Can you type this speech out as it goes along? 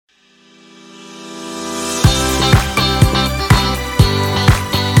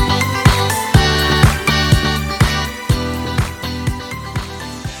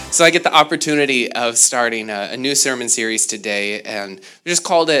So I get the opportunity of starting a new sermon series today, and we just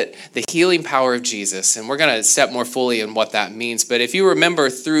called it The Healing Power of Jesus. And we're going to step more fully in what that means. But if you remember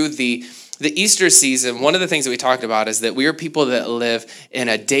through the Easter season, one of the things that we talked about is that we are people that live in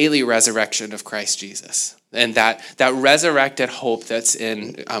a daily resurrection of Christ Jesus. And that resurrected hope that's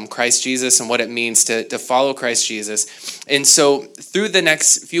in Christ Jesus and what it means to follow Christ Jesus. And so through the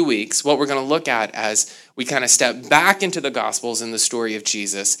next few weeks, what we're going to look at as we kind of step back into the Gospels and the story of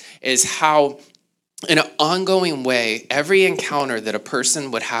Jesus is how, in an ongoing way, every encounter that a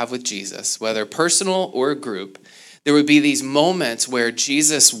person would have with Jesus, whether personal or a group, there would be these moments where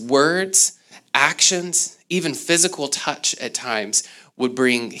Jesus' words, actions, even physical touch at times would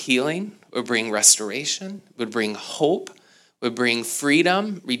bring healing, would bring restoration, would bring hope, would bring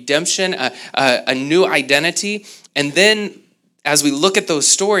freedom, redemption, a new identity. And then as we look at those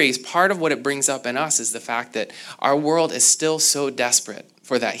stories, part of what it brings up in us is the fact that our world is still so desperate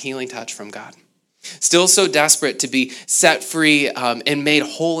for that healing touch from God. Still so desperate to be set free and made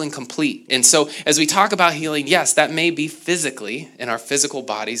whole and complete. And so as we talk about healing, yes, that may be physically, in our physical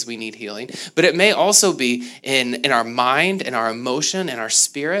bodies we need healing, but it may also be in our mind, in our emotion, in our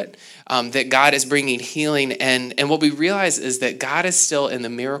spirit, that God is bringing healing. And what we realize is that God is still in the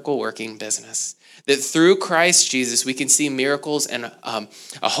miracle working business. That through Christ Jesus, we can see miracles and a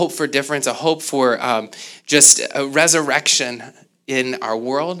hope for difference, a hope for just a resurrection in our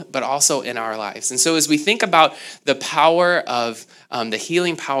world, but also in our lives. And so as we think about the power of the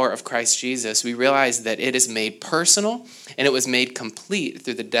healing power of Christ Jesus, we realize that it is made personal and it was made complete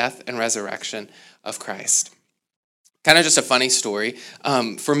through the death and resurrection of Christ. Kind of just a funny story.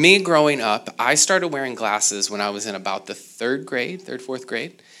 For me growing up, I started wearing glasses when I was in about the third, fourth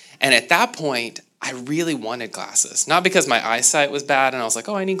grade. And at that point, I really wanted glasses. Not because my eyesight was bad and I was like,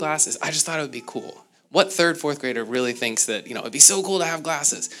 oh, I need glasses. I just thought it would be cool. What third, fourth grader really thinks that, it'd be so cool to have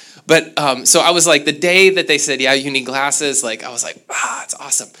glasses? But so I was like, the day that they said, yeah, you need glasses, like I was like, it's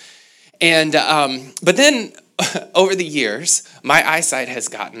awesome. And but then over the years, my eyesight has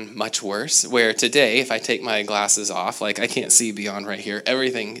gotten much worse, where today, if I take my glasses off, like I can't see beyond right here.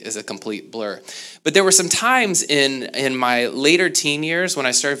 Everything is a complete blur. But there were some times in my later teen years when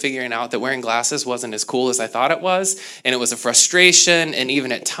I started figuring out that wearing glasses wasn't as cool as I thought it was, and it was a frustration, and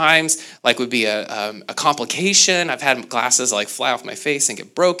even at times, like would be a complication. I've had glasses like fly off my face and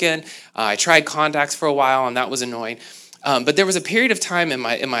get broken. I tried contacts for a while, and that was annoying. But there was a period of time in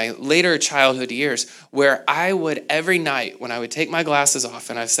my later childhood years where I would, every night when I would take my glasses off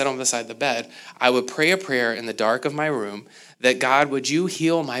and I'd sit on the side of the bed, I would pray a prayer in the dark of my room that God, would you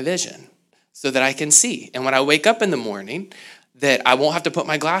heal my vision so that I can see? And when I wake up in the morning, that I won't have to put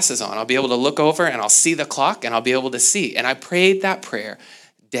my glasses on. I'll be able to look over and I'll see the clock and I'll be able to see. And I prayed that prayer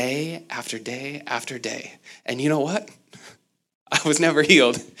day after day after day. And you know what? I was never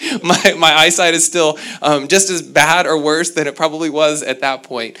healed. My eyesight is still just as bad or worse than it probably was at that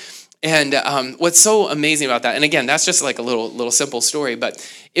point. And what's so amazing about that, and again, that's just like a little simple story, but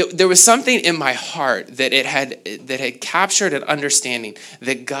there was something in my heart that had captured an understanding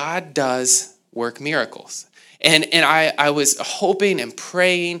that God does work miracles. And I was hoping and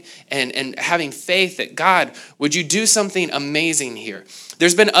praying and having faith that God, would you do something amazing here?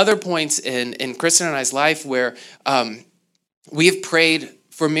 There's been other points in Kristen and I's life where we've prayed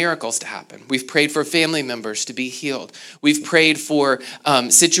for miracles to happen. We've prayed for family members to be healed. We've prayed for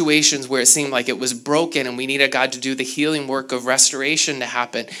situations where it seemed like it was broken and we needed God to do the healing work of restoration to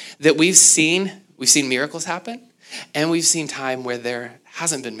happen. That we've seen miracles happen, and we've seen time where there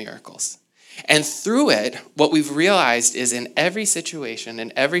hasn't been miracles. And through it, what we've realized is in every situation,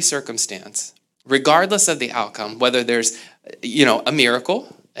 in every circumstance, regardless of the outcome, whether there's a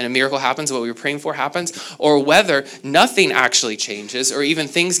miracle, and a miracle happens, what we were praying for happens, or whether nothing actually changes or even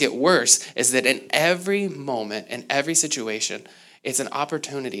things get worse, is that in every moment, in every situation, it's an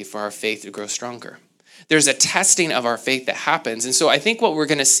opportunity for our faith to grow stronger. There's a testing of our faith that happens. And so I think what we're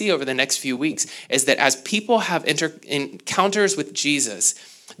going to see over the next few weeks is that as people have encounters with Jesus,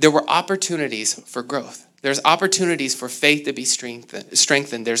 there were opportunities for growth. There's opportunities for faith to be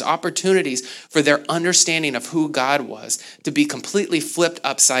strengthened. There's opportunities for their understanding of who God was to be completely flipped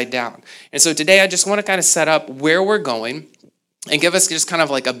upside down. And so today I just want to kind of set up where we're going and give us just kind of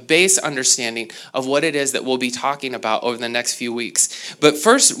like a base understanding of what it is that we'll be talking about over the next few weeks. But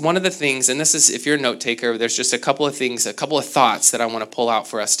first, one of the things, and this is, if you're a note taker, there's just a couple of things, a couple of thoughts that I want to pull out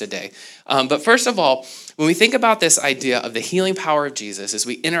for us today. But first of all, when we think about this idea of the healing power of Jesus, as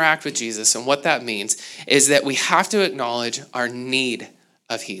we interact with Jesus, and what that means is that we have to acknowledge our need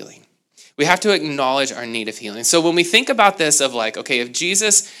of healing. We have to acknowledge our need of healing. So when we think about this of like, okay, if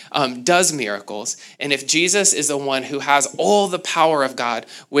Jesus does miracles, and if Jesus is the one who has all the power of God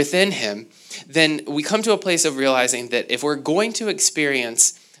within him, then we come to a place of realizing that if we're going to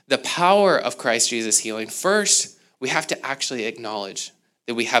experience the power of Christ Jesus healing, first, we have to actually acknowledge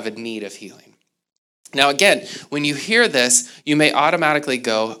that we have a need of healing. Now, again, when you hear this, you may automatically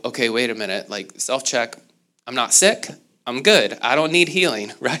go, okay, wait a minute, like self-check, I'm not sick, I'm good, I don't need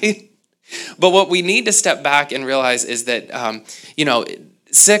healing, right? But what we need to step back and realize is that,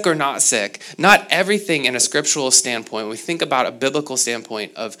 sick or not sick, not everything in a scriptural standpoint, when we think about a biblical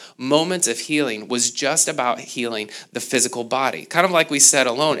standpoint of moments of healing, was just about healing the physical body. Kind of like we said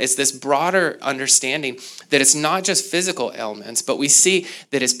alone, it's this broader understanding that it's not just physical ailments, but we see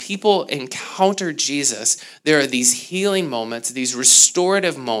that as people encounter Jesus, there are these healing moments, these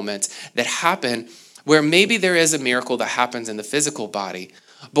restorative moments that happen where maybe there is a miracle that happens in the physical body.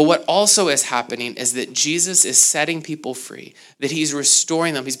 But what also is happening is that Jesus is setting people free, that he's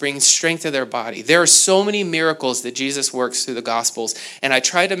restoring them, he's bringing strength to their body. There are so many miracles that Jesus works through the Gospels, and I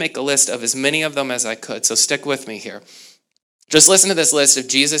tried to make a list of as many of them as I could, so stick with me here. Just listen to this list of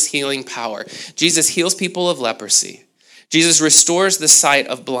Jesus' healing power. Jesus heals people of leprosy. Jesus restores the sight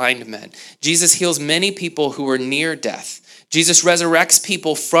of blind men. Jesus heals many people who were near death. Jesus resurrects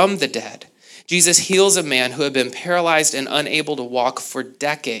people from the dead. Jesus heals a man who had been paralyzed and unable to walk for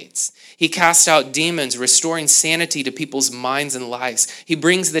decades. He casts out demons, restoring sanity to people's minds and lives. He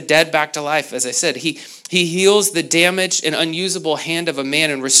brings the dead back to life, as I said. He heals the damaged and unusable hand of a man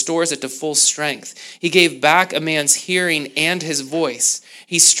and restores it to full strength. He gave back a man's hearing and his voice.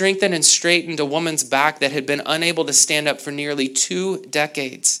 He strengthened and straightened a woman's back that had been unable to stand up for nearly 2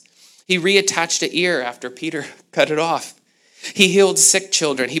 decades. He reattached an ear after Peter cut it off. He healed sick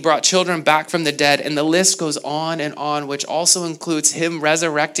children. He brought children back from the dead, and the list goes on, which also includes him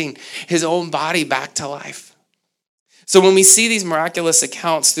resurrecting his own body back to life. So when we see these miraculous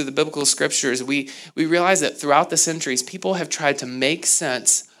accounts through the biblical scriptures, we realize that throughout the centuries, people have tried to make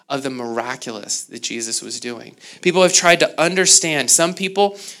sense of the miraculous that Jesus was doing. People have tried to understand. Some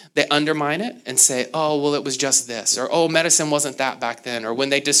people, they undermine it and say, oh, well, it was just this, or, oh, medicine wasn't that back then, or when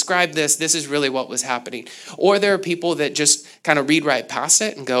they describe this, this is really what was happening. Or there are people that just kind of read right past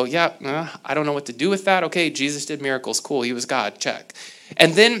it and go, yeah, I don't know what to do with that. Okay, Jesus did miracles. Cool, he was God, check.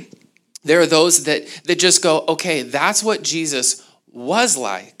 And then there are those that just go, okay, that's what Jesus was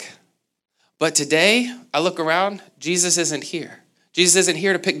like. But today, I look around, Jesus isn't here. Jesus isn't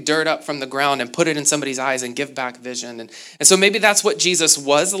here to pick dirt up from the ground and put it in somebody's eyes and give back vision. And so maybe that's what Jesus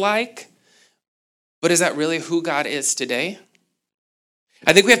was like, but is that really who God is today?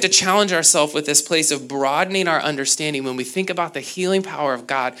 I think we have to challenge ourselves with this place of broadening our understanding when we think about the healing power of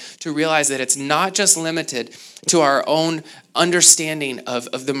God to realize that it's not just limited to our own understanding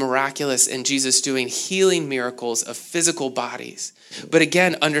of the miraculous and Jesus doing healing miracles of physical bodies. But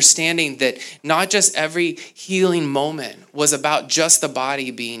again, understanding that not just every healing moment was about just the body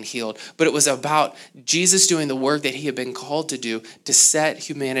being healed, but it was about Jesus doing the work that he had been called to do to set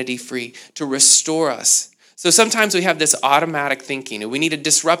humanity free, to restore us. So sometimes we have this automatic thinking, and we need to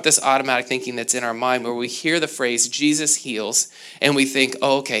disrupt this automatic thinking that's in our mind where we hear the phrase, Jesus heals, and we think,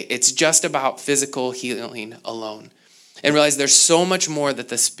 oh, okay, it's just about physical healing alone. And realize there's so much more that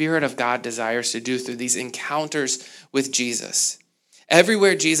the Spirit of God desires to do through these encounters with Jesus.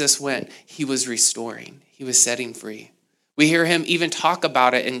 Everywhere Jesus went, he was restoring. He was setting free. We hear him even talk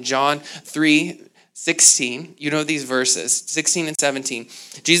about it in John 3:16. You know these verses, 16 and 17.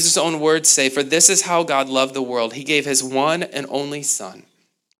 Jesus' own words say, "For this is how God loved the world. He gave his one and only Son,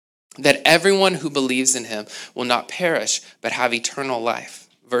 that everyone who believes in him will not perish, but have eternal life."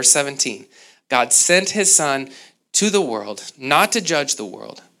 Verse 17, God sent his Son to the world, not to judge the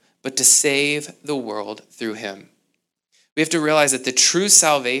world, but to save the world through him. We have to realize that the true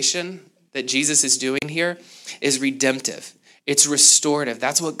salvation that Jesus is doing here is redemptive. It's restorative.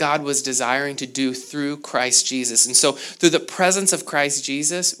 That's what God was desiring to do through Christ Jesus. And so through the presence of Christ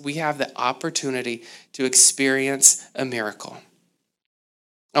Jesus, we have the opportunity to experience a miracle.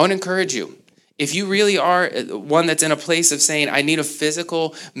 I want to encourage you. If you really are one that's in a place of saying, I need a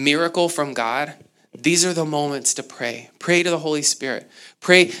physical miracle from God, these are the moments to pray. Pray to the Holy Spirit.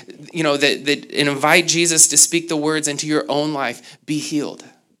 Pray, that and invite Jesus to speak the words into your own life. Be healed.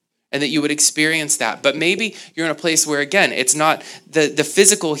 And that you would experience that. But maybe you're in a place where, again, it's not the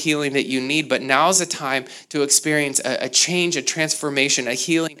physical healing that you need, but now's the time to experience a change, a transformation, a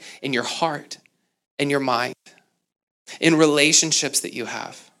healing in your heart, in your mind, in relationships that you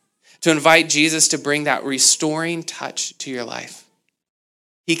have. To invite Jesus to bring that restoring touch to your life.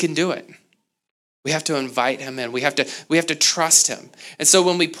 He can do it. We have to invite him in. We have to trust him. And so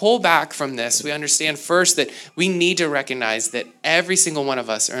when we pull back from this, we understand first that we need to recognize that every single one of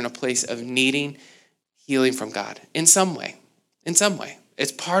us are in a place of needing healing from God in some way. In some way.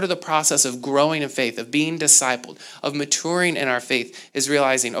 It's part of the process of growing in faith, of being discipled, of maturing in our faith, is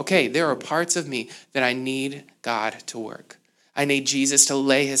realizing, okay, there are parts of me that I need God to work. I need Jesus to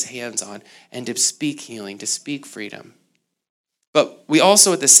lay his hands on and to speak healing, to speak freedom. But we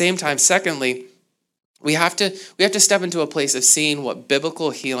also, at the same time, secondly, we have to step into a place of seeing what biblical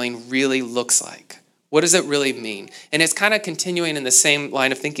healing really looks like. What does it really mean? And it's kind of continuing in the same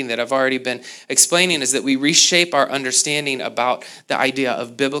line of thinking that I've already been explaining, is that we reshape our understanding about the idea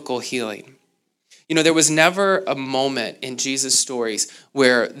of biblical healing. You know, there was never a moment in Jesus' stories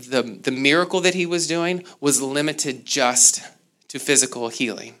where the miracle that he was doing was limited just to physical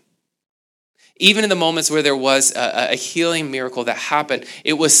healing. Even in the moments where there was a healing miracle that happened,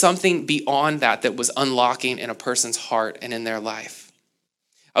 it was something beyond that was unlocking in a person's heart and in their life.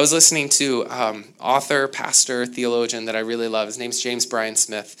 I was listening to author, pastor, theologian that I really love. His name's James Bryan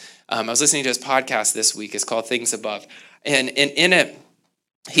Smith. I was listening to his podcast this week. It's called Things Above. And in it,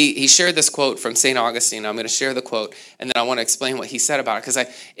 he shared this quote from St. Augustine. I'm going to share the quote, and then I want to explain what he said about it, because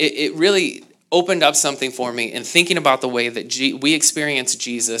it really opened up something for me in thinking about the way that we experience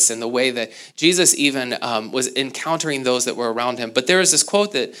Jesus and the way that Jesus even was encountering those that were around him. But there is this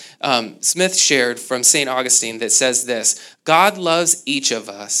quote that Smith shared from St. Augustine that says this: God loves each of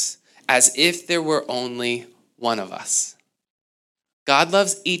us as if there were only one of us. God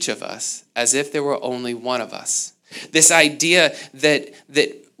loves each of us as if there were only one of us. This idea that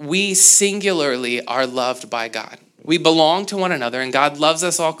we singularly are loved by God. We belong to one another, and God loves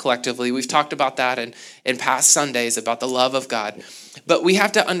us all collectively. We've talked about that in past Sundays, about the love of God. But we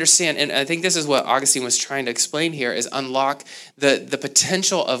have to understand, and I think this is what Augustine was trying to explain here, is unlock the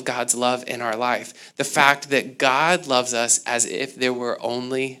potential of God's love in our life. The fact that God loves us as if there were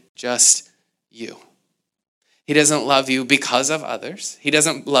only just you. He doesn't love you because of others. He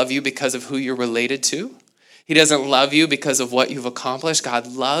doesn't love you because of who you're related to. He doesn't love you because of what you've accomplished. God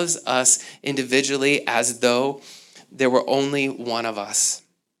loves us individually as though there were only one of us.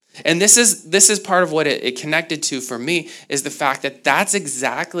 And this is part of what it connected to for me, is the fact that that's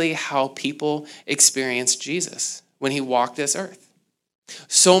exactly how people experienced Jesus when he walked this earth.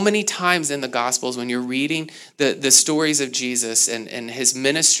 So many times in the Gospels, when you're reading the stories of Jesus and his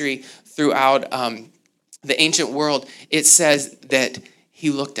ministry throughout the ancient world, it says that he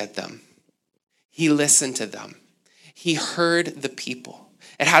looked at them. He listened to them. He heard the people.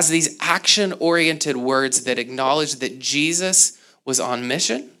 It has these action-oriented words that acknowledge that Jesus was on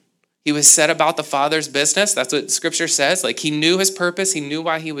mission. He was set about the Father's business. That's what Scripture says. Like, he knew his purpose. He knew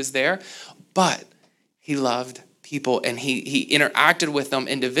why he was there. But he loved people, and he interacted with them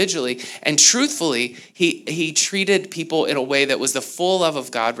individually. And truthfully, he treated people in a way that was the full love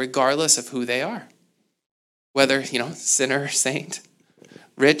of God, regardless of who they are. Whether, sinner, saint,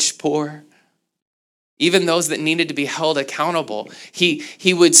 rich, poor, even those that needed to be held accountable.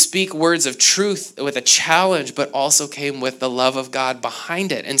 He would speak words of truth with a challenge, but also came with the love of God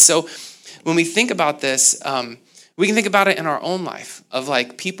behind it. And so when we think about this, we can think about it in our own life, of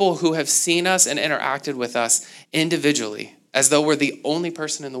like people who have seen us and interacted with us individually as though we're the only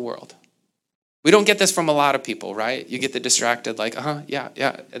person in the world. We don't get this from a lot of people, right? You get the distracted, like,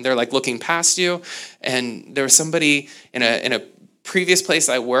 yeah. And they're like looking past you. And there was somebody in a previous place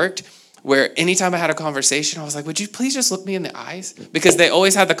I worked where anytime I had a conversation, I was like, would you please just look me in the eyes? Because they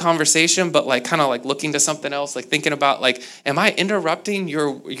always had the conversation, but like kind of like looking to something else, like thinking about like, am I interrupting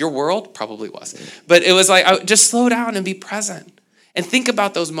your world? Probably was. But it was like, just slow down and be present. And think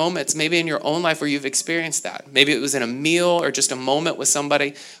about those moments, maybe in your own life where you've experienced that. Maybe it was in a meal or just a moment with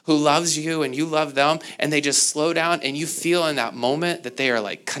somebody who loves you and you love them, and they just slow down, and you feel in that moment that they are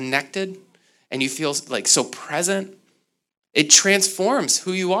like connected, and you feel like so present. It transforms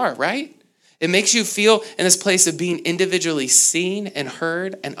who you are, right? It makes you feel in this place of being individually seen and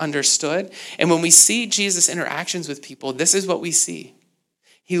heard and understood. And when we see Jesus' interactions with people, this is what we see.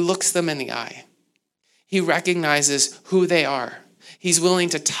 He looks them in the eye. He recognizes who they are. He's willing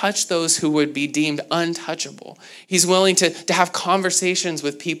to touch those who would be deemed untouchable. He's willing to have conversations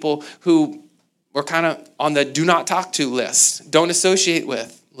with people who were kind of on the do not talk to list, don't associate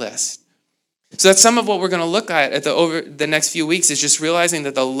with list. So that's some of what we're going to look at over the next few weeks, is just realizing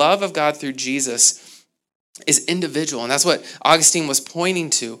that the love of God through Jesus is individual. And that's what Augustine was pointing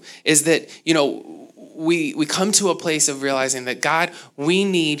to, is that, we come to a place of realizing that, God, we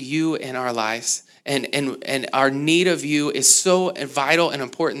need you in our lives. And our need of you is so vital and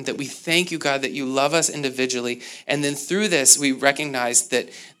important that we thank you, God, that you love us individually. And then through this, we recognize that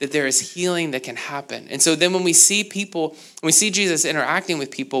there is healing that can happen. And so then when we see people, when we see Jesus interacting with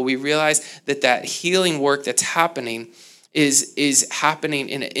people, we realize that healing work that's happening is happening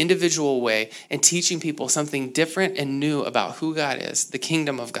in an individual way and teaching people something different and new about who God is, the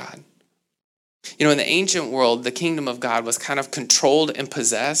kingdom of God. You know, in the ancient world, the kingdom of God was kind of controlled and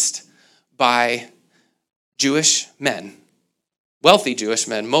possessed by Jewish men. Wealthy Jewish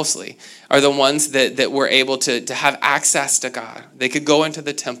men mostly are the ones that were able to have access to God. They could go into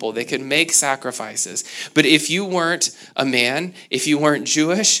the temple. They could make sacrifices. But if you weren't a man, if you weren't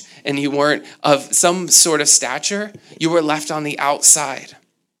Jewish, and you weren't of some sort of stature, you were left on the outside.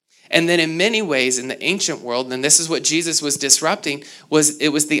 And then in many ways in the ancient world, and this is what Jesus was disrupting, was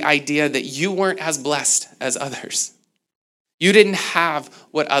the idea that you weren't as blessed as others. You didn't have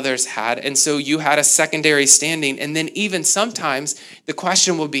what others had, and so you had a secondary standing. And then even sometimes the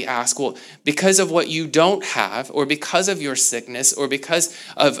question will be asked, well, because of what you don't have, or because of your sickness, or because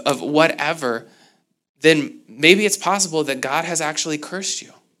of whatever, then maybe it's possible that God has actually cursed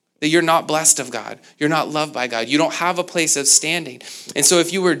you, that you're not blessed of God, you're not loved by God, you don't have a place of standing. And so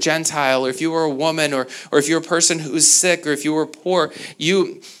if you were Gentile, or if you were a woman, or if you're a person who's sick, or if you were poor,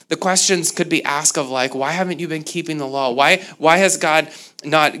 the questions could be asked of like, why haven't you been keeping the law? Why has God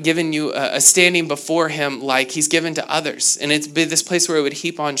not given you a standing before him like he's given to others? And it's been this place where it would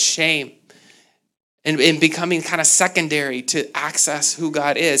heap on shame and becoming kind of secondary to access who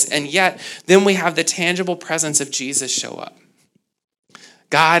God is. And yet, then we have the tangible presence of Jesus show up.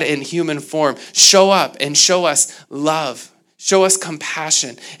 God in human form show up and show us love. Show us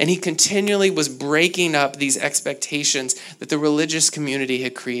compassion. And he continually was breaking up these expectations that the religious community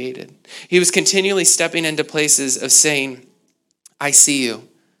had created. He was continually stepping into places of saying, I see you.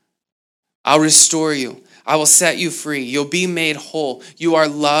 I'll restore you. I will set you free. You'll be made whole. You are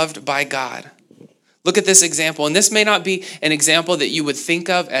loved by God. Look at this example. And this may not be an example that you would think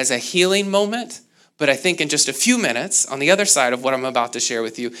of as a healing moment, but I think in just a few minutes, on the other side of what I'm about to share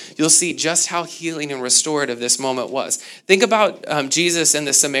with you, you'll see just how healing and restorative this moment was. Think about Jesus and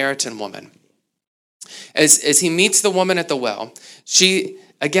the Samaritan woman. As he meets the woman at the well, she,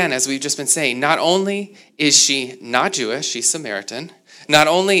 again, as we've just been saying, not only is she not Jewish, she's Samaritan. Not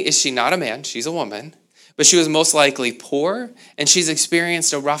only is she not a man, she's a woman, but she was most likely poor, and she's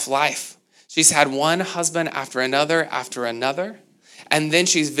experienced a rough life. She's had one husband after another. And then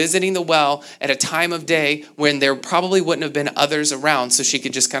she's visiting the well at a time of day when there probably wouldn't have been others around, so she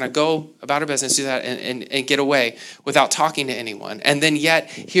could just kind of go about her business, do that, and get away without talking to anyone. And then yet,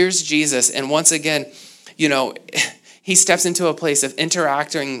 here's Jesus, and once again, you know, he steps into a place of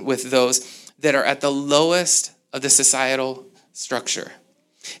interacting with those that are at the lowest of the societal structure.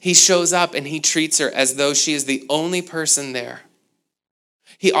 He shows up and he treats her as though she is the only person there.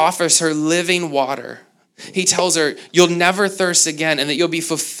 He offers her living water. He tells her, you'll never thirst again and that you'll be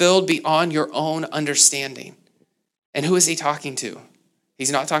fulfilled beyond your own understanding. And who is he talking to?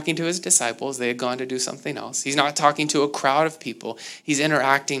 He's not talking to his disciples. They had gone to do something else. He's not talking to a crowd of people. He's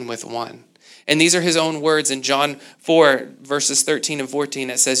interacting with one. And these are his own words in John 4, verses 13 and 14.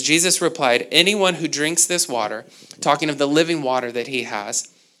 It says, Jesus replied, anyone who drinks this water, talking of the living water that he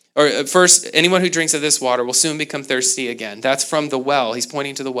has, or first, anyone who drinks of this water will soon become thirsty again. That's from the well. He's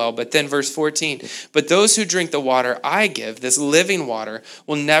pointing to the well. But then verse 14, but those who drink the water I give, this living water,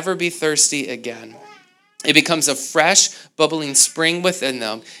 will never be thirsty again. It becomes a fresh, bubbling spring within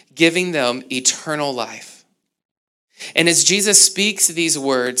them, giving them eternal life. And as Jesus speaks these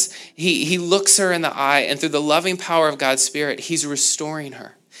words, he looks her in the eye, and through the loving power of God's Spirit, he's restoring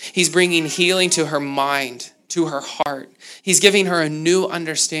her. He's bringing healing to her mind, to her heart. He's giving her a new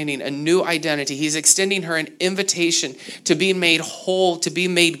understanding, a new identity. He's extending her an invitation to be made whole, to be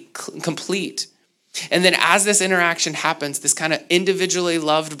made complete. And then as this interaction happens, this kind of individually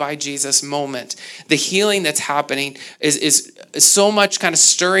loved by Jesus moment, the healing that's happening is so much kind of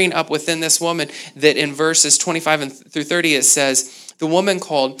stirring up within this woman that in verses 25 through 30, it says, the woman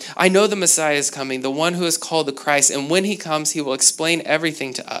called, I know the Messiah is coming, the one who is called the Christ, and when he comes, he will explain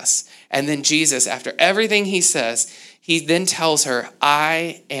everything to us. And then Jesus, after everything he says, he then tells her,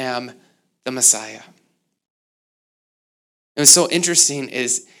 I am the Messiah. And what's so interesting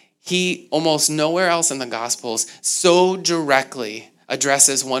is he almost nowhere else in the Gospels so directly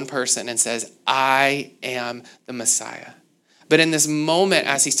addresses one person and says, I am the Messiah. But in this moment,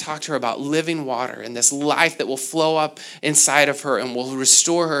 as he's talked to her about living water and this life that will flow up inside of her and will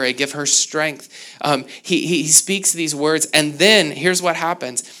restore her and give her strength, he speaks these words. And then here's what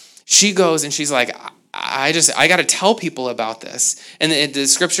happens. She goes and she's like, I got to tell people about this. And the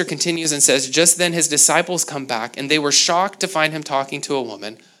scripture continues and says, just then his disciples come back, and they were shocked to find him talking to a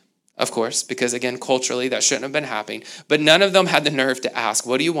woman. Of course, because again, culturally, that shouldn't have been happening. But none of them had the nerve to ask,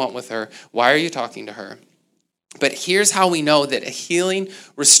 what do you want with her? Why are you talking to her? But here's how we know that a healing,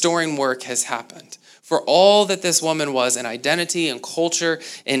 restoring work has happened. For all that this woman was in identity and culture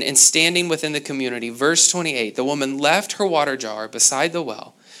and standing within the community, verse 28, the woman left her water jar beside the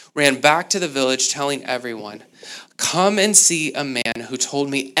well, ran back to the village telling everyone, come and see a man who told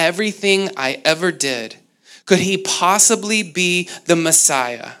me everything I ever did. Could he possibly be the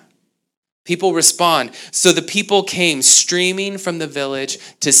Messiah? People respond, so the people came streaming from the village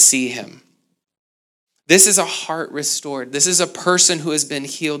to see him. This is a heart restored. This is a person who has been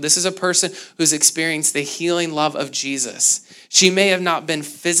healed. This is a person who's experienced the healing love of Jesus. She may have not been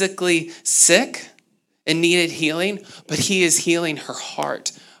physically sick and needed healing, but he is healing her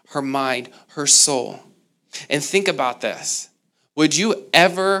heart, her mind, her soul. And think about this. Would you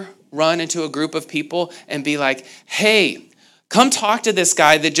ever run into a group of people and be like, hey, come talk to this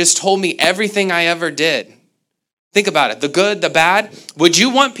guy that just told me everything I ever did? Think about it, the good, the bad. Would you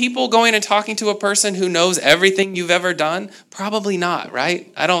want people going and talking to a person who knows everything you've ever done? Probably not, right?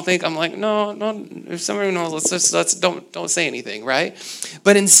 I don't think I'm like, no, if somebody knows, let's don't say anything, right?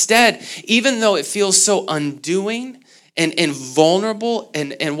 But instead, even though it feels so undoing and vulnerable,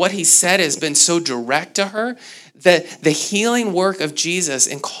 and what he said has been so direct to her, the healing work of Jesus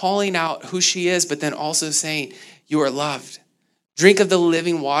in calling out who she is, but then also saying, you are loved. Drink of the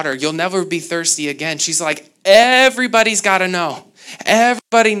living water. You'll never be thirsty again. She's like, everybody's got to know.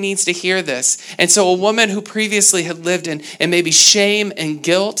 Everybody needs to hear this. And so a woman who previously had lived in maybe shame and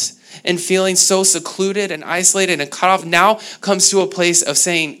guilt and feeling so secluded and isolated and cut off now comes to a place of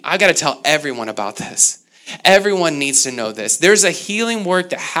saying, I got to tell everyone about this. Everyone needs to know this. There's a healing work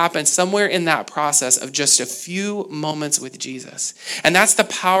that happens somewhere in that process of just a few moments with Jesus. And that's the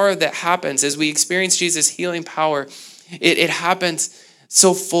power that happens as we experience Jesus' healing power. It happens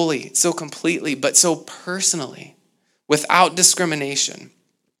so fully, so completely, but so personally, without discrimination.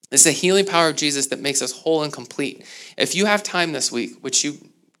 It's the healing power of Jesus that makes us whole and complete. If you have time this week, which you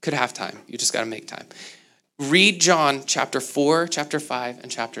could have time, you just got to make time, read John chapter 4, chapter 5, and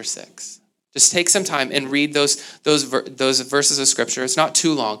chapter 6. Just take some time and read those verses of scripture. It's not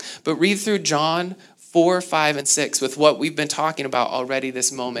too long, but read through John 4, 5, and 6 with what we've been talking about already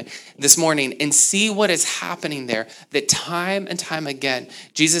this morning, and see what is happening there, that time and time again,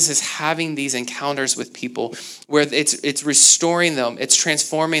 Jesus is having these encounters with people where it's restoring them, it's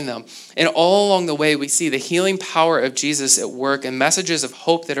transforming them. And all along the way, we see the healing power of Jesus at work and messages of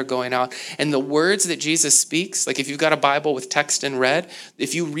hope that are going out. And the words that Jesus speaks, like if you've got a Bible with text in red,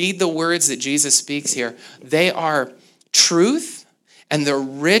 if you read the words that Jesus speaks here, they are truth and they're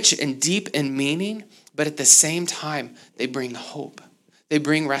rich and deep in meaning. But at the same time, they bring hope. They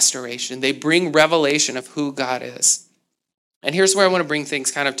bring restoration. They bring revelation of who God is. And here's where I want to bring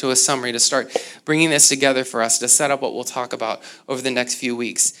things kind of to a summary to start bringing this together for us to set up what we'll talk about over the next few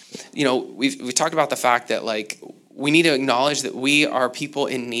weeks. You know, we've talked about the fact that we need to acknowledge that we are people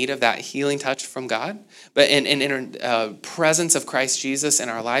in need of that healing touch from God, but in presence of Christ Jesus in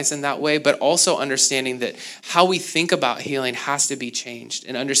our lives in that way, but also understanding that how we think about healing has to be changed,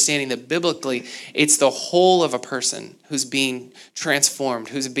 and understanding that biblically it's the whole of a person who's being transformed,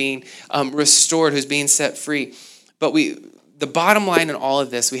 who's being restored, who's being set free. But the bottom line in all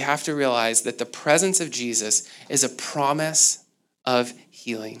of this, we have to realize that the presence of Jesus is a promise of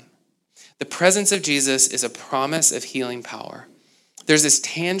healing. The presence of Jesus is a promise of healing power. There's this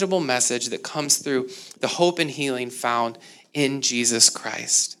tangible message that comes through the hope and healing found in Jesus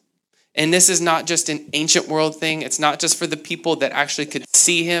Christ. And this is not just an ancient world thing. It's not just for the people that actually could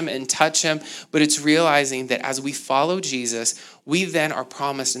see him and touch him, but it's realizing that as we follow Jesus, we then are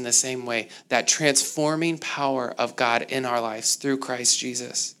promised in the same way that transforming power of God in our lives through Christ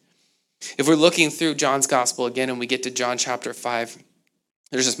Jesus. If we're looking through John's gospel again and we get to John chapter 5,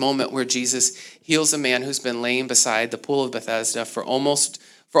 there's this moment where Jesus heals a man who's been laying beside the pool of Bethesda for almost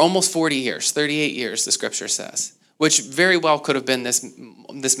 40 years, 38 years, the scripture says, which very well could have been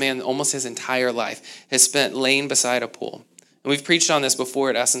this man almost his entire life has spent laying beside a pool. And we've preached on this before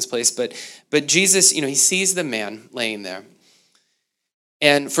at Essence Place, but Jesus, he sees the man laying there.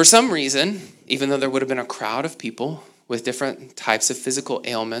 And for some reason, even though there would have been a crowd of people with different types of physical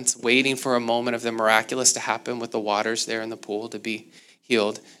ailments, waiting for a moment of the miraculous to happen with the waters there in the pool to be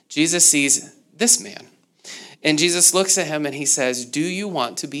healed, Jesus sees this man. And Jesus looks at him and he says, do you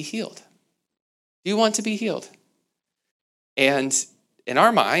want to be healed? Do you want to be healed? And in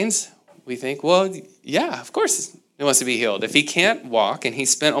our minds, we think, well, yeah, of course. He wants to be healed. If he can't walk and he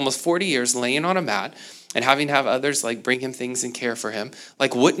spent almost 40 years laying on a mat and having to have others like bring him things and care for him,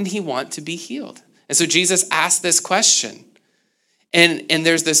 like wouldn't he want to be healed? And so Jesus asked this question. And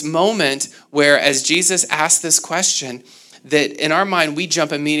there's this moment where as Jesus asked this question, that in our mind, we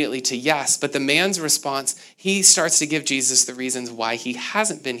jump immediately to yes. But the man's response, he starts to give Jesus the reasons why he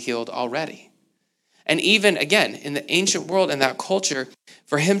hasn't been healed already. And even, again, in the ancient world, in that culture,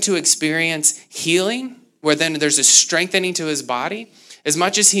 for him to experience healing, where then there's a strengthening to his body, as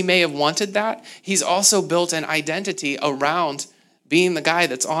much as he may have wanted that, he's also built an identity around being the guy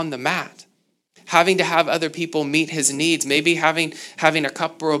that's on the mat. Having to have other people meet his needs, maybe having a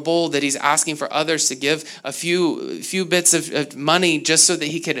cup or a bowl that he's asking for others to give a few bits of money just so that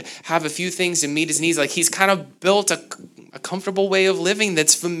he could have a few things to meet his needs. Like he's kind of built a comfortable way of living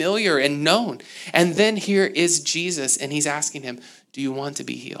that's familiar and known. And then here is Jesus, and he's asking him, do you want to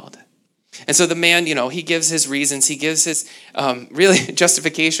be healed? And so the man, he gives his reasons, he gives his really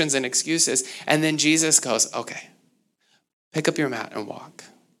justifications and excuses. And then Jesus goes, okay, pick up your mat and walk.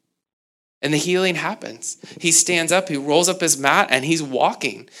 And the healing happens. He stands up, he rolls up his mat, and he's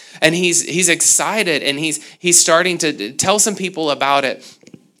walking. And he's excited, and he's starting to tell some people about it.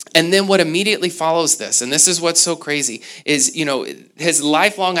 And then what immediately follows this, and this is what's so crazy, is, his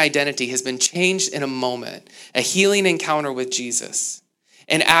lifelong identity has been changed in a moment, a healing encounter with Jesus.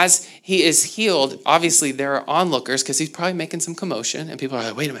 And as he is healed, obviously there are onlookers because he's probably making some commotion, and people are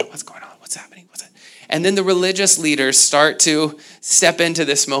like, wait a minute, what's going on? What's happening? And then the religious leaders start to step into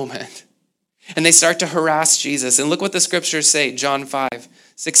this moment. And they start to harass Jesus. And look what the scriptures say, John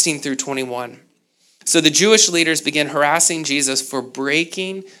 5:16-21. So the Jewish leaders begin harassing Jesus for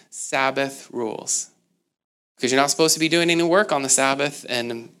breaking Sabbath rules. Because you're not supposed to be doing any work on the Sabbath.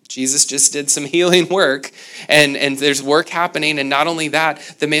 And Jesus just did some healing work. And there's work happening. And not only that,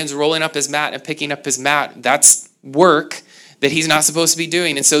 the man's rolling up his mat and picking up his mat. That's work that he's not supposed to be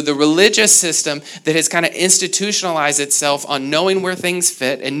doing. And so the religious system that has kind of institutionalized itself on knowing where things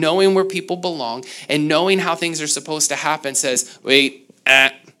fit and knowing where people belong and knowing how things are supposed to happen says, wait,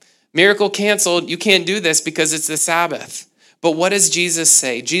 miracle canceled. You can't do this because it's the Sabbath. But what does Jesus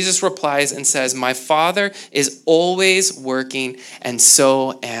say? Jesus replies and says, my Father is always working, and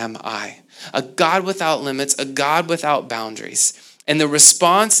so am I. A God without limits, a God without boundaries. And the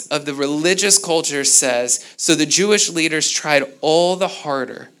response of the religious culture says, so the Jewish leaders tried all the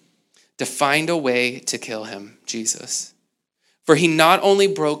harder to find a way to kill him, Jesus. For he not only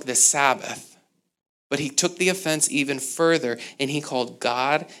broke the Sabbath, but he took the offense even further, and he called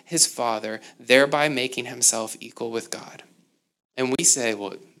God his Father, thereby making himself equal with God. And we say,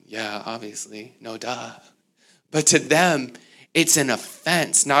 well, yeah, obviously, no duh. But to them, it's an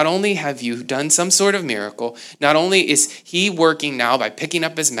offense. Not only have you done some sort of miracle, not only is he working now by picking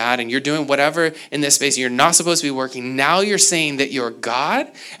up his mat and you're doing whatever in this space you're not supposed to be working, now you're saying that you're God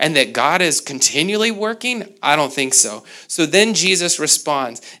and that God is continually working? I don't think so. So then Jesus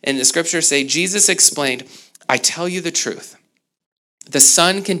responds, and the scriptures say, Jesus explained, I tell you the truth. The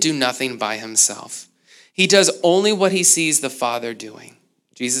Son can do nothing by himself. He does only what he sees the Father doing.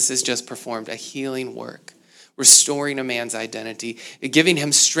 Jesus has just performed a healing work, restoring a man's identity, giving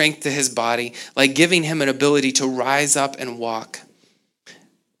him strength to his body, like giving him an ability to rise up and walk.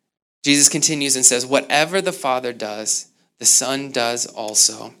 Jesus continues and says, whatever the Father does, the Son does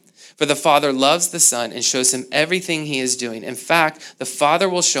also. For the Father loves the Son and shows him everything he is doing. In fact, the Father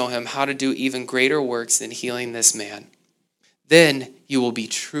will show him how to do even greater works than healing this man. Then you will be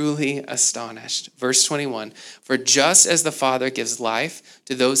truly astonished. Verse 21, for just as the Father gives life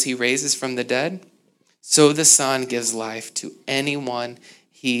to those he raises from the dead, so the Son gives life to anyone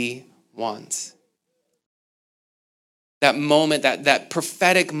he wants. That moment, that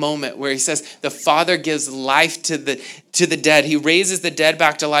prophetic moment where he says the Father gives life to the dead. He raises the dead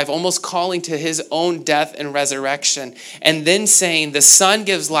back to life, almost calling to his own death and resurrection. And then saying the Son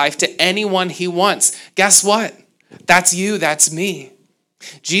gives life to anyone he wants. Guess what? That's you, that's me.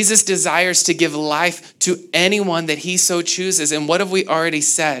 Jesus desires to give life to anyone that he so chooses. And what have we already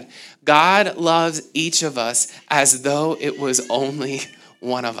said? God loves each of us as though it was only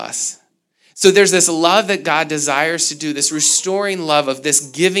one of us. So there's this love that God desires to do, this restoring love of this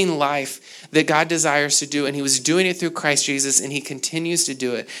giving life that God desires to do. And he was doing it through Christ Jesus, and he continues to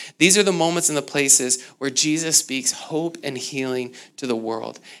do it. These are the moments and the places where Jesus speaks hope and healing to the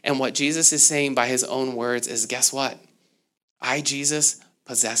world. And what Jesus is saying by his own words is, guess what? I, Jesus,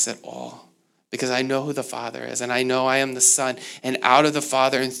 possess it all. Because I know who the Father is, and I know I am the Son, and out of the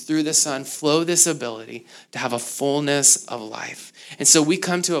Father and through the Son flow this ability to have a fullness of life. And so we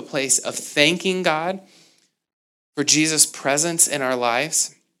come to a place of thanking God for Jesus' presence in our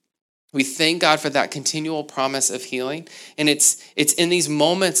lives, We thank God for that continual promise of healing. And it's in these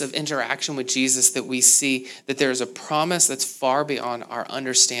moments of interaction with Jesus that we see that there is a promise that's far beyond our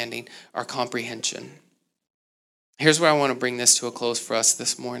understanding, our comprehension. Here's where I want to bring this to a close for us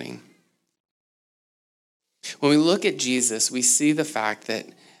this morning. When we look at Jesus, we see the fact that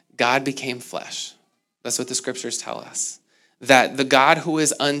God became flesh. That's what the scriptures tell us. That the God who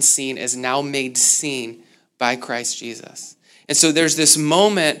is unseen is now made seen by Christ Jesus. And so there's this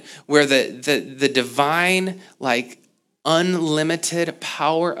moment where the divine, unlimited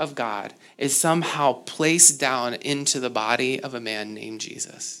power of God is somehow placed down into the body of a man named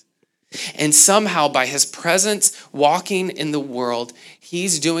Jesus. And somehow by his presence walking in the world,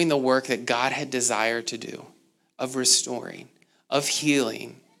 he's doing the work that God had desired to do, of restoring, of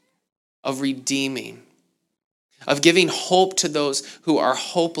healing, of redeeming, of giving hope to those who are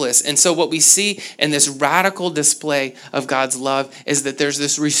hopeless. And so what we see in this radical display of God's love is that there's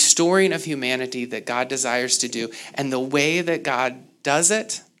this restoring of humanity that God desires to do. And the way that God does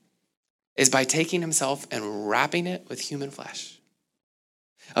it is by taking himself and wrapping it with human flesh,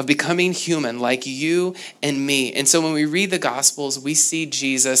 of becoming human like you and me. And so when we read the Gospels, we see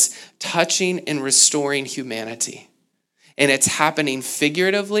Jesus touching and restoring humanity. And it's happening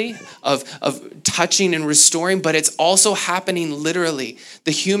figuratively of touching and restoring, but it's also happening literally.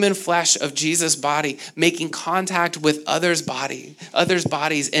 The human flesh of Jesus' body making contact with others'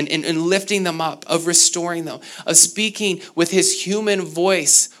 bodies and lifting them up, of restoring them, of speaking with his human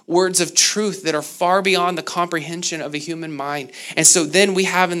voice, words of truth that are far beyond the comprehension of a human mind. And so then we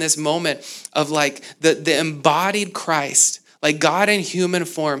have in this moment of the embodied Christ, like God in human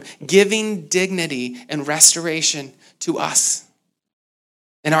form, giving dignity and restoration to us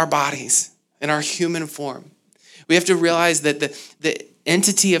in our bodies, in our human form. We have to realize that the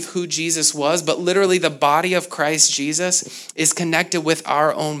entity of who Jesus was, but literally the body of Christ Jesus, is connected with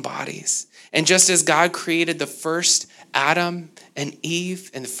our own bodies. And just as God created the first Adam and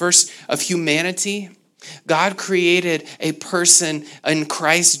Eve and the first of humanity, God created a person in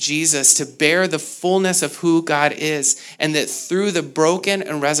Christ Jesus to bear the fullness of who God is, and that through the broken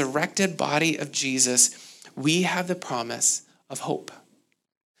and resurrected body of Jesus, we have the promise of hope.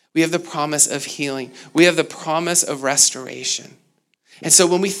 We have the promise of healing. We have the promise of restoration. And so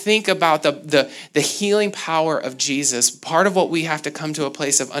when we think about the healing power of Jesus, part of what we have to come to a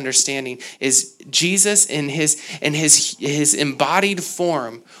place of understanding is Jesus in his embodied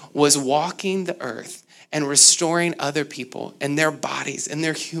form was walking the earth and restoring other people and their bodies and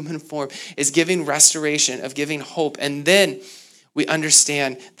their human form, is giving restoration, of giving hope. And then we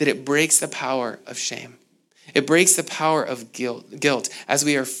understand that it breaks the power of shame. It breaks the power of guilt as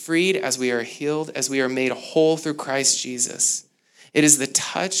we are freed, as we are healed, as we are made whole through Christ Jesus. It is the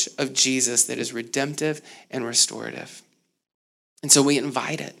touch of Jesus that is redemptive and restorative. And so we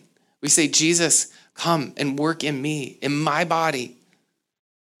invite it. We say, Jesus, come and work in me, in my body.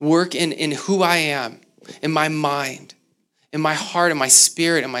 Work in who I am, in my mind, in my heart, in my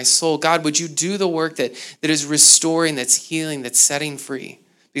spirit, in my soul. God, would you do the work that is restoring, that's healing, that's setting free?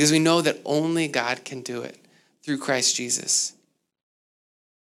 Because we know that only God can do it through Christ Jesus.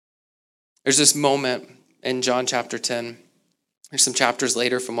 There's this moment in John chapter 10. There's some chapters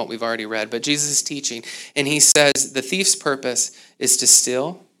later from what we've already read, but Jesus is teaching, and he says the thief's purpose is to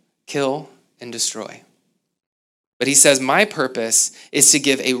steal, kill, and destroy. But he says, my purpose is to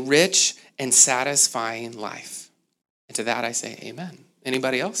give a rich and satisfying life. And to that I say, amen.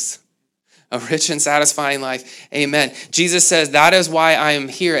 Anybody else? A rich and satisfying life. Amen. Jesus says, that is why I am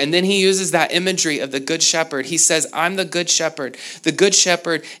here. And then he uses that imagery of the good shepherd. He says, I'm the good shepherd. The good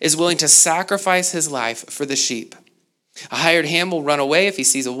shepherd is willing to sacrifice his life for the sheep. A hired hand will run away if he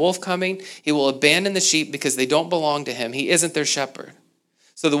sees a wolf coming. He will abandon the sheep because they don't belong to him. He isn't their shepherd.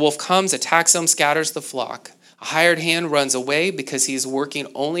 So the wolf comes, attacks them, scatters the flock. A hired hand runs away because he is working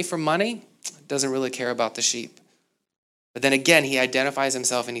only for money, doesn't really care about the sheep. But then again, he identifies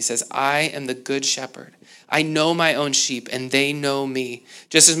himself and he says, I am the good shepherd. I know my own sheep and they know me.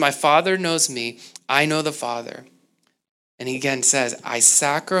 Just as my Father knows me, I know the Father. And he again says, I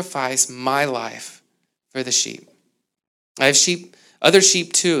sacrifice my life for the sheep. I have other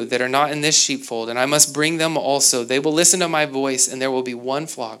sheep too that are not in this sheepfold, and I must bring them also. They will listen to my voice, and there will be one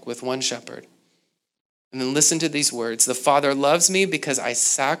flock with one shepherd. And then listen to these words. The Father loves me because I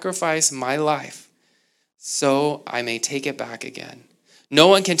sacrifice my life so I may take it back again. No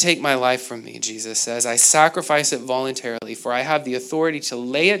one can take my life from me, Jesus says. I sacrifice it voluntarily, for I have the authority to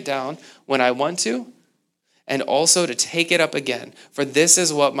lay it down when I want to, and also to take it up again, for this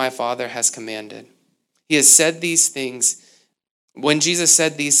is what my Father has commanded. He has said these things. When Jesus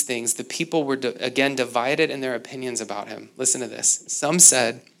said these things, the people were again divided in their opinions about him. Listen to this. Some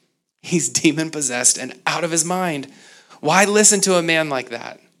said, He's demon-possessed and out of his mind. Why listen to a man like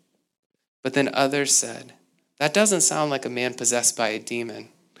that? But then others said, that doesn't sound like a man possessed by a demon.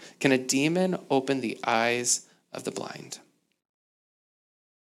 Can a demon open the eyes of the blind?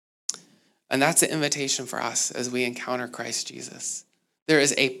 And that's an invitation for us as we encounter Christ Jesus. There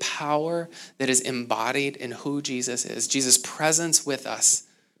is a power that is embodied in who Jesus is. Jesus' presence with us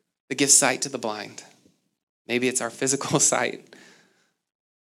that gives sight to the blind. Maybe it's our physical sight.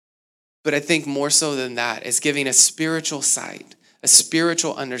 But I think more so than that, it's giving a spiritual sight, a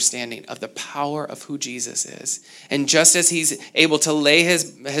spiritual understanding of the power of who Jesus is. And just as he's able to lay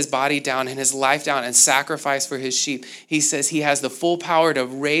his body down and his life down and sacrifice for his sheep, he says he has the full power to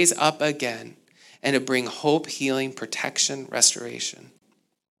raise up again and to bring hope, healing, protection, restoration.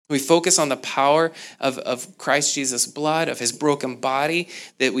 We focus on the power of Christ Jesus' blood, of his broken body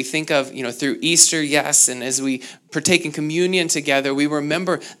that we think of, through Easter, yes. And as we partake in communion together, we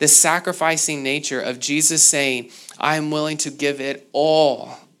remember the sacrificing nature of Jesus saying, I am willing to give it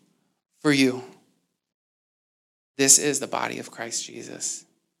all for you. This is the body of Christ Jesus,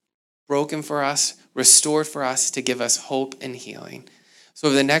 broken for us, restored for us to give us hope and healing. So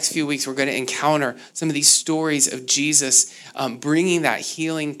over the next few weeks, we're going to encounter some of these stories of Jesus bringing that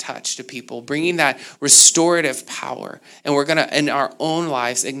healing touch to people, bringing that restorative power. And we're going to, in our own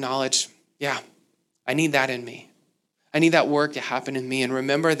lives, acknowledge, I need that in me. I need that work to happen in me. And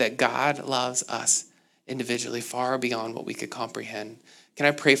remember that God loves us individually far beyond what we could comprehend. Can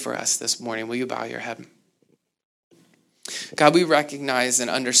I pray for us this morning? Will you bow your head? God, we recognize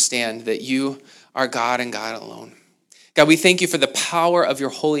and understand that you are God and God alone. God, we thank you for the power of your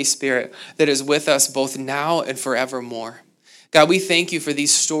Holy Spirit that is with us both now and forevermore. God, we thank you for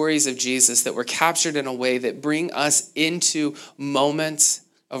these stories of Jesus that were captured in a way that bring us into moments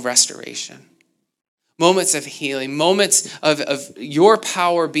of restoration, moments of healing, moments of your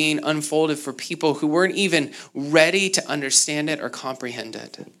power being unfolded for people who weren't even ready to understand it or comprehend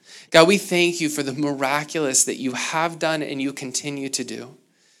it. God, we thank you for the miraculous that you have done and you continue to do.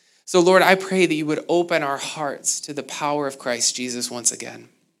 So, Lord, I pray that you would open our hearts to the power of Christ Jesus once again.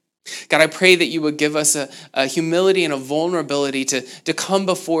 God, I pray that you would give us a humility and a vulnerability to come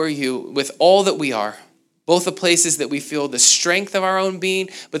before you with all that we are, both the places that we feel the strength of our own being,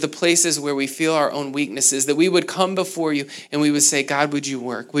 but the places where we feel our own weaknesses, that we would come before you and we would say, God, would you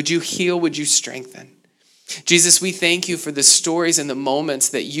work? Would you heal? Would you strengthen? Jesus, we thank you for the stories and the moments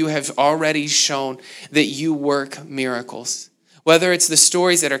that you have already shown that you work miracles. Whether it's the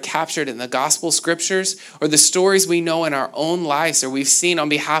stories that are captured in the gospel scriptures or the stories we know in our own lives or we've seen on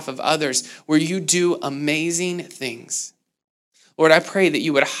behalf of others where you do amazing things. Lord, I pray that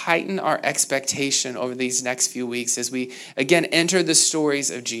you would heighten our expectation over these next few weeks as we again enter the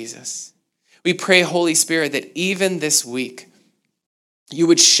stories of Jesus. We pray, Holy Spirit, that even this week you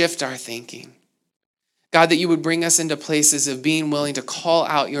would shift our thinking. God, that you would bring us into places of being willing to call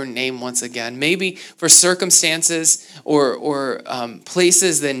out your name once again, maybe for circumstances or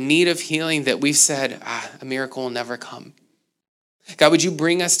places that need of healing that we've said, a miracle will never come. God, would you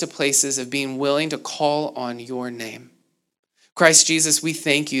bring us to places of being willing to call on your name? Christ Jesus, we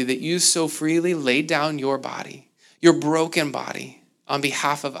thank you that you so freely laid down your body, your broken body, on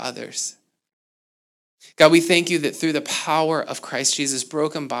behalf of others. God, we thank you that through the power of Christ Jesus'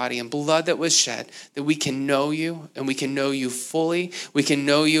 broken body and blood that was shed, that we can know you and we can know you fully. We can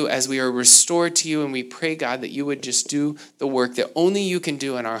know you as we are restored to you. And we pray, God, that you would just do the work that only you can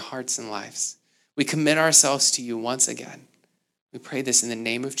do in our hearts and lives. We commit ourselves to you once again. We pray this in the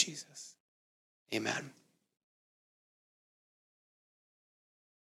name of Jesus. Amen.